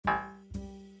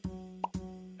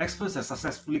Xfers has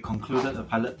successfully concluded a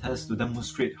pilot test to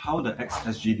demonstrate how the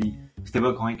XSGD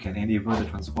stablecoin can enable the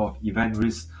transfer of event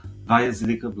risk via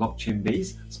Zilliqa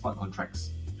blockchain-based smart contracts.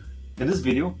 In this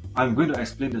video, I'm going to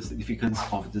explain the significance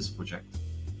of this project.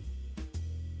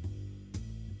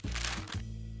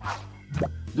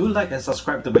 Do like and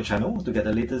subscribe to my channel to get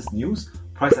the latest news,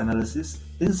 price analysis,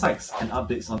 insights, and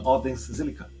updates on all things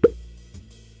Zilliqa.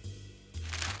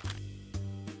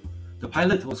 The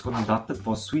pilot was conducted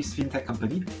for Swiss fintech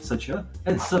company Cerchia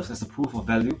and serves as a proof of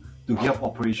value to gear up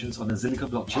operations on the Zilliqa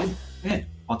blockchain and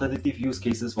alternative use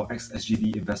cases for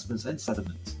XSGD investments and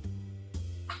settlements.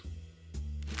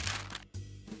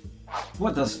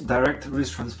 What does direct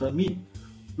risk transfer mean?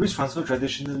 Risk transfer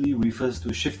traditionally refers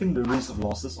to shifting the risk of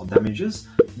losses or damages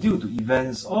due to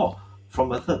events or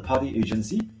from a third-party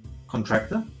agency,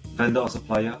 contractor, vendor or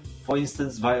supplier, for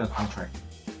instance via a contract.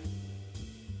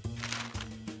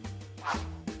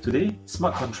 Today,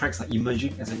 smart contracts are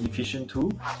emerging as an efficient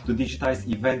tool to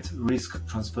digitize event risk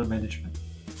transfer management.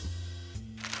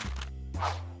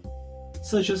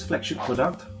 Cerchia's flagship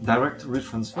product, Direct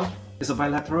Risk Transfer, is a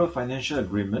bilateral financial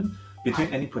agreement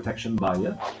between any protection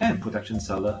buyer and protection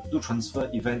seller to transfer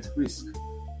event risk.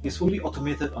 It's fully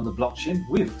automated on the blockchain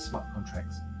with smart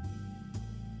contracts.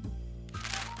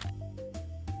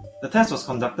 The test was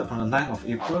conducted from the 9th of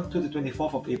April to the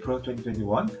 24th of April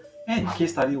 2021, and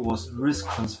case study was risk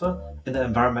transfer in the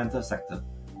environmental sector,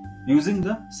 using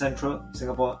the Central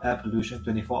Singapore Air Pollution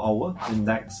 24-Hour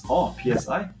Index or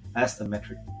PSI as the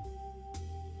metric.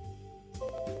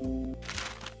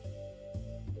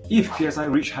 If PSI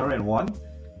reached 101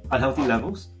 unhealthy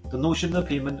levels, the notional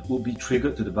payment would be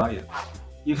triggered to the buyer.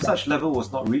 If such level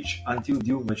was not reached until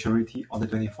due maturity on the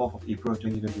 24th of April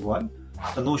 2021,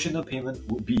 the notional payment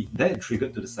would be then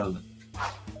triggered to the seller.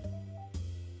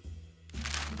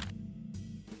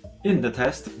 In the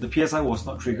test, the PSI was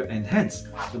not triggered and hence,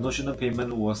 the notional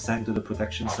payment was sent to the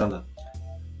protection seller.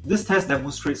 This test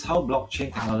demonstrates how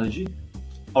blockchain technology,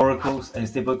 oracles and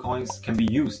stablecoins can be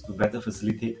used to better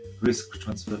facilitate risk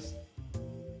transfers.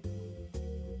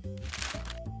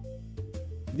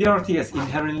 DRT has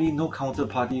inherently no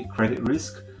counterparty credit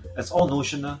risk as all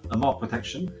notional amount of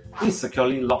protection is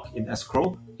securely locked in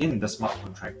escrow in the smart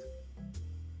contract.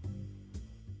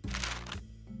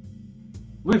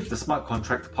 With the smart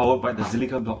contract powered by the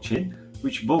Zilliqa blockchain,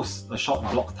 which boasts a short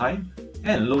block time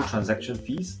and low transaction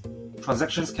fees,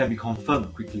 transactions can be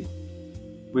confirmed quickly.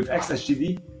 With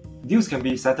XSGD, deals can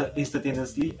be settled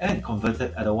instantaneously and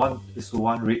converted at a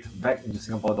 1:1 rate back into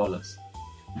Singapore dollars.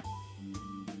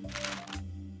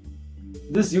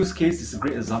 This use case is a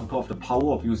great example of the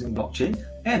power of using blockchain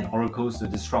and oracles to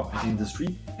disrupt an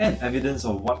industry and evidence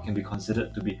of what can be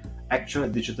considered to be actual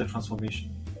digital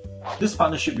transformation. This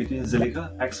partnership between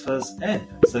Zilliqa, Xfers and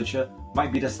Cerchia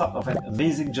might be the start of an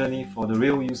amazing journey for the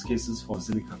real use cases for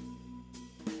Zilliqa.